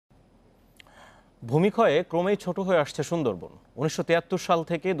ভূমিক্ষয়ে ক্রমেই ছোট হয়ে আসছে সুন্দরবন। ১৯৭৩ সাল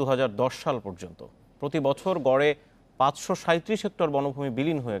থেকে ২০১০ সাল পর্যন্ত প্রতি বছর গড়ে ৫৩৭ হেক্টর বনভূমি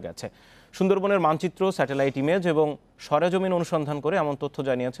বিলীন হয়ে গেছে। সুন্দরবনের মানচিত্র, স্যাটেলাইট ইমেজ এবং সরেজমিন অনুসন্ধান করে এমন তথ্য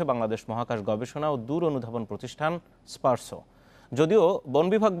জানিয়েছে বাংলাদেশ মহাকাশ গবেষণা ও দূর অনুধাবন প্রতিষ্ঠান স্পারসো। যদিও বন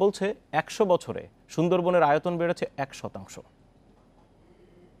বিভাগ বলছে ১০০ বছরে সুন্দরবনের আয়তন বেড়েছে ১%।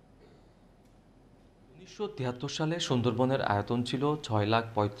 ১৯৭৩ সালে সুন্দরবনের আয়তন ছিল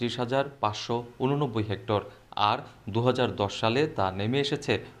 ৬,৩৫,৫৮৯ হেক্টর, আর ২০১০ সালে তা নেমে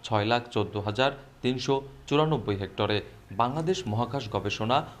এসেছে ৬,১৪,৩৯৪ হেক্টরে। বাংলাদেশ মহাকাশ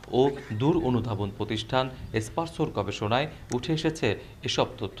গবেষণা ও দূর অনুধাবন প্রতিষ্ঠান স্পারসোর গবেষণায় উঠে এসেছে এসব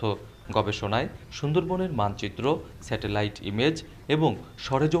তথ্য। গবেষণায় সুন্দরবনের মানচিত্র, স্যাটেলাইট ইমেজ এবং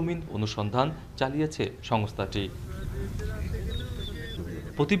সরেজমিন অনুসন্ধান চালিয়েছে সংস্থাটি।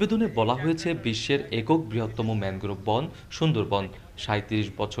 প্রতিবেদনে বলা হয়েছে, বিশ্বের একক বৃহত্তম ম্যানগ্রোভ বন সুন্দরবন। ৩৭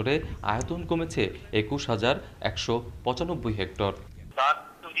 বছরে আয়তন কমেছে ২১,১৯৫ হেক্টর। গাছ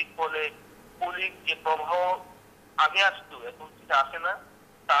তৈরির ফলে পলির যে প্রবাহ আগে আসতো এখন সেটা আসে না।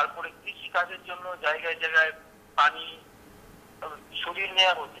 তারপরে কৃষি কাজের জন্য জায়গায় জায়গায় পানি সরিয়ে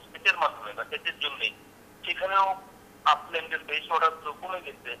নেওয়া হচ্ছে সেচের মাধ্যমে বা সেচের জন্যই, সেখানেও আপল্যান্ডের বেশ অর্ডার কমে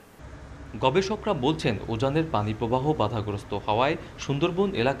গেছে। গবেষকরা বলছেন, উজানের পানি প্রবাহ বাধাগ্রস্ত হওয়ায় সুন্দরবন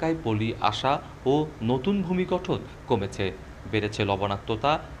এলাকায় পলি আসা ও নতুন ভূমি গঠন কমেছে। বেড়েছে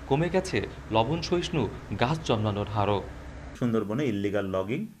লবণাক্ততা, কমে গেছে লবণ সহিষ্ণু গাছ জন্মানোর হারও। সুন্দরবনে ইল্লিগাল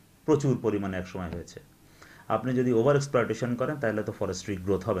লগিং প্রচুর পরিমাণে একসময় হয়েছে। আপনি যদি ওভার এক্সপ্লয়টেশন করেন তাহলে তো ফরেস্ট্রি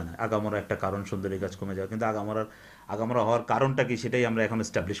গ্রোথ হবে না। আগামরা একটা কারণ, সুন্দরী গাছ কমে যাওয়া, কিন্তু আগামরা হওয়ার কারণটা কি সেটাই আমরা এখন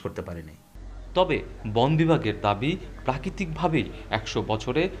এস্টাবলিশ করতে পারিনি। তবে বন বিভাগের দাবি, প্রাকৃতিকভাবেই ১০০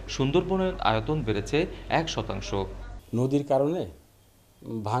 বছরে সুন্দরবনের আয়তন বেড়েছে ১%। নদীর কারণে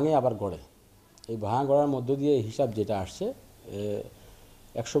ভাঙে আবার গড়ে, এই ভাঙা গড়ার মধ্য দিয়ে হিসাব যেটা আসছে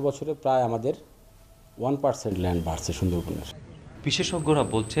 ১০০ বছরে প্রায় আমাদের 1% ল্যান্ড বাড়ছে সুন্দরবনের। বিশেষজ্ঞরা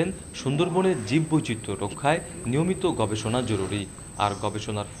বলছেন, সুন্দরবনের জীববৈচিত্র্য রক্ষায় নিয়মিত গবেষণা জরুরি, আর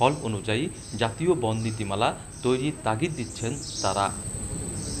গবেষণার ফল অনুযায়ী জাতীয় বন নীতিমালা তৈরির তাগিদ দিচ্ছেন তারা।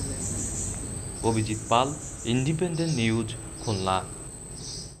 অভিজিৎ পাল, ইন্ডিপেন্ডেন্ট নিউজ, খুলনা।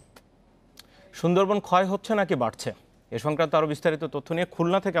 সুন্দরবন ক্ষয় হচ্ছে নাকি বাড়ছে, এ সংক্রান্ত আরও বিস্তারিত তথ্য নিয়ে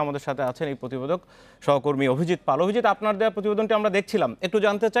খুলনা থেকে আমাদের সাথে আছেন এই প্রতিবেদক সহকর্মী অভিজিৎ পাল। অভিজিৎ, আপনার দেওয়া প্রতিবেদনটি আমরা দেখছিলাম, একটু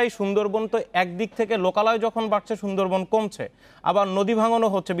জানতে চাই, সুন্দরবন তো একদিক থেকে লোকালয় যখন বাড়ছে সুন্দরবন কমছে, আবার নদী ভাঙনও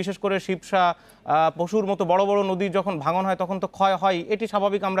হচ্ছে, বিশেষ করে শিবসা, পশুর মতো বড় বড় নদী যখন ভাঙন হয় তখন তো ক্ষয় হয়, এটি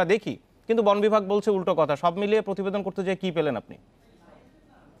স্বাভাবিক আমরা দেখি, কিন্তু বন বিভাগ বলছে উল্টো কথা। সব মিলিয়ে প্রতিবেদন করতে যেয়ে কি পেলেন আপনি?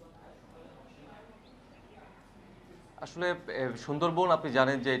 আসলে সুন্দরবন আপনি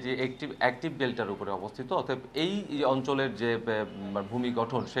জানেন যে এটি অ্যাক্টিভ ডেল্টার উপরে অবস্থিত, অতএব এই অঞ্চলের যে ভূমি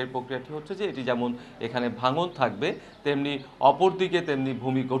গঠন সেই প্রক্রিয়াটি হচ্ছে যে এটি যেমন এখানে ভাঙন থাকবে, তেমনি অপরদিকে তেমনি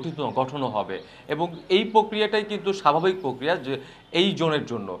ভূমি গঠনও হবে, এবং এই প্রক্রিয়াটাই কিন্তু স্বাভাবিক প্রক্রিয়া যে এই জোনের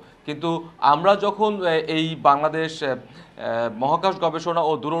জন্য। কিন্তু আমরা যখন এই বাংলাদেশ মহাকাশ গবেষণা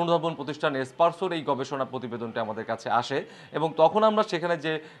ও দূর অনুধাবন প্রতিষ্ঠান স্পারসোর এই গবেষণা প্রতিবেদনটি আমাদের কাছে আসে, এবং তখন আমরা সেখানে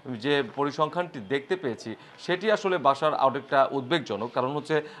যে পরিসংখ্যানটি দেখতে পেয়েছি সেটি আসলে বাসার অনেকটা উদ্বেগজনক। কারণ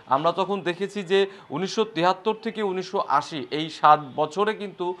হচ্ছে আমরা তখন দেখেছি যে ১৯৭৩ থেকে ১৯৮০ এই ৭ বছরে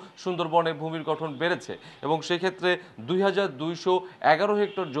কিন্তু সুন্দরবনের ভূমির গঠন বেড়েছে, এবং সেক্ষেত্রে ২,২১১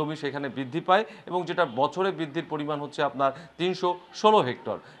 হেক্টর জমি সেখানে বৃদ্ধি পায়, এবং যেটা বছরে বৃদ্ধির পরিমাণ হচ্ছে আপনার ৩১৬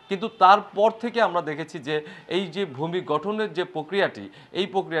 হেক্টর। কিন্তু তারপর থেকে আমরা দেখেছি যে এই যে ভূমি গঠনের যে প্রক্রিয়াটি, এই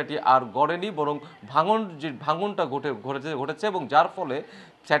প্রক্রিয়াটি আর গড়েনি, বরং ভাঙনটা ঘটেছে, এবং যার ফলে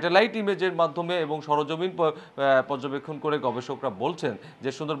স্যাটেলাইট ইমেজের মাধ্যমে এবং সরজমিন পর্যবেক্ষণ করে গবেষকরা বলছেন যে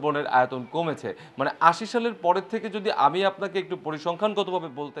সুন্দরবনের আয়তন কমেছে। মানে ৮০ সালের পরের থেকে যদি আমি আপনাকে একটু পরিসংখ্যানগতভাবে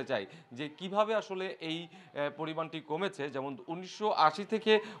বলতে চাই যে কিভাবে আসলে এই পরিমাণটি কমেছে, যেমন ১৯৮০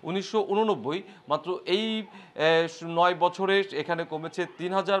 থেকে ১৯৮৯ মাত্র এই ৯ বছরে এখানে কমেছে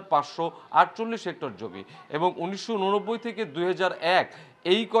 ৩,৫৪৮ হেক্টর জমি, এবং ১৯৮৯ থেকে ২০০১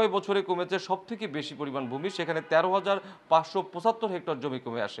 এই কয় বছরে কমেছে সব থেকে বেশি পরিমাণ ভূমি, সেখানে ১৩,৫৭৫ হেক্টর জমি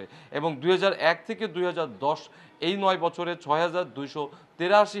কমে আসে, এবং ২০০১ থেকে ২০১০ এই ৯ বছরে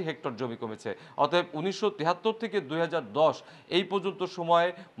 ৬,২৮৩ হেক্টর জমি কমেছে। অতএব ১৯৭৩ থেকে ২০১০ এই পর্যন্ত সময়ে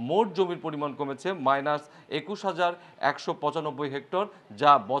মোট জমির পরিমাণ কমেছে -২১,১৯৫ হেক্টর,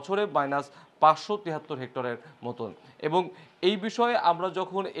 যা বছরে -৫৭৩ হেক্টরের মতন। এবং এই বিষয়ে আমরা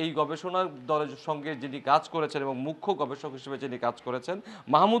যখন এই গবেষণা দলের সঙ্গে যিনি কাজ করেছেন এবং মুখ্য গবেষক হিসেবে যিনি কাজ করেছেন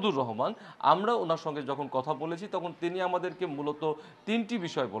মাহমুদুর রহমান, আমরা ওনার সঙ্গে যখন কথা বলেছি তখন তিনি আমাদেরকে মূলত ৩টি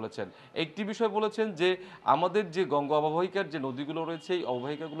বিষয় বলেছেন। একটি বিষয় বলেছেন যে আমাদের যে গঙ্গা অববাহিকার যে নদীগুলো রয়েছে, এই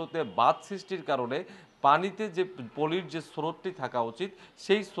অববাহিকাগুলোতে বাঁধ সৃষ্টির কারণে পানিতে যে পলির যে স্রোতটি থাকা উচিত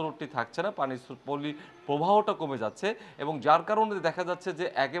সেই স্রোতটি থাকছে না, পলি প্রবাহটা কমে যাচ্ছে এবং যার কারণে দেখা যাচ্ছে যে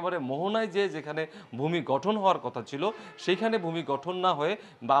একেবারে মোহনায় যেখানে ভূমি গঠন হওয়ার কথা ছিল সেইখানে ভূমি গঠন না হয়ে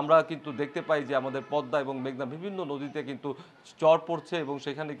বা আমরা কিন্তু দেখতে পাই যে আমাদের পদ্মা এবং মেঘনা বিভিন্ন নদীতে কিন্তু চর পড়ছে এবং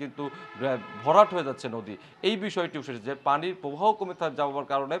সেখানে কিন্তু ভরাট হয়ে যাচ্ছে নদী। এই বিষয়টি উঠেছে যে পানির প্রবাহ কমে যাওয়ার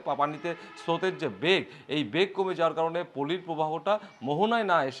কারণে পানিতে স্রোতের যে বেগ, এই বেগ কমে যাওয়ার কারণে পলির প্রবাহটা মোহনায়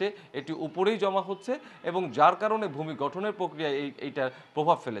না এসে এটি উপরেই জমা হচ্ছে এবং যার কারণে ভূমি গঠনের প্রক্রিয়া এইটার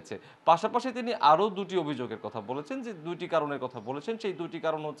প্রভাব ফেলেছে। পাশাপাশি তিনি আরও দুটি অভিযোগের কথা বলেছেন, যে দুইটি কারণের কথা বলেছেন। সেই দুইটি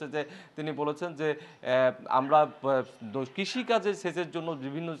কারণ হচ্ছে যে তিনি বলেছেন যে আমরা কৃষিকাজে সেচের জন্য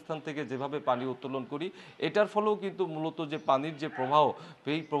বিভিন্ন স্থান থেকে যেভাবে পানি উত্তোলন করি এটার ফলেও কিন্তু মূলত যে পানির যে প্রবাহ,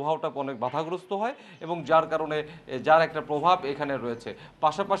 এই প্রবাহটা অনেক বাধাগ্রস্ত হয় এবং যার কারণে যার একটা প্রভাব এখানে রয়েছে।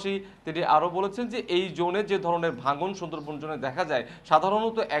 পাশাপাশি তিনি আরও বলেছেন যে এই জোনে যে ধরনের ভাঙন সুন্দরবন জোনে দেখা যায়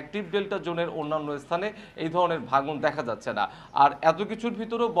সাধারণত অ্যাক্টিভ ডেল্টা জোনের অন্যান্য স্থানে এই ধরনের ভাঙন দেখা যাচ্ছে না। আর এত কিছুর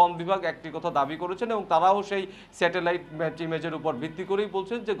ভিতরেও বন বিভাগ একটি কথা দাবি করেছেন এবং তারাও সেই স্যাটেলাইট ইমেজের উপর ভিত্তি করেই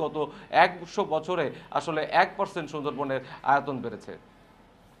বলছেন যে গত 100 বছরে আসলে 1% সুন্দরবনের আয়তন বেড়েছে।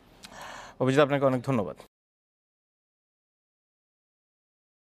 অভিজিৎ, আপনাকে অনেক ধন্যবাদ।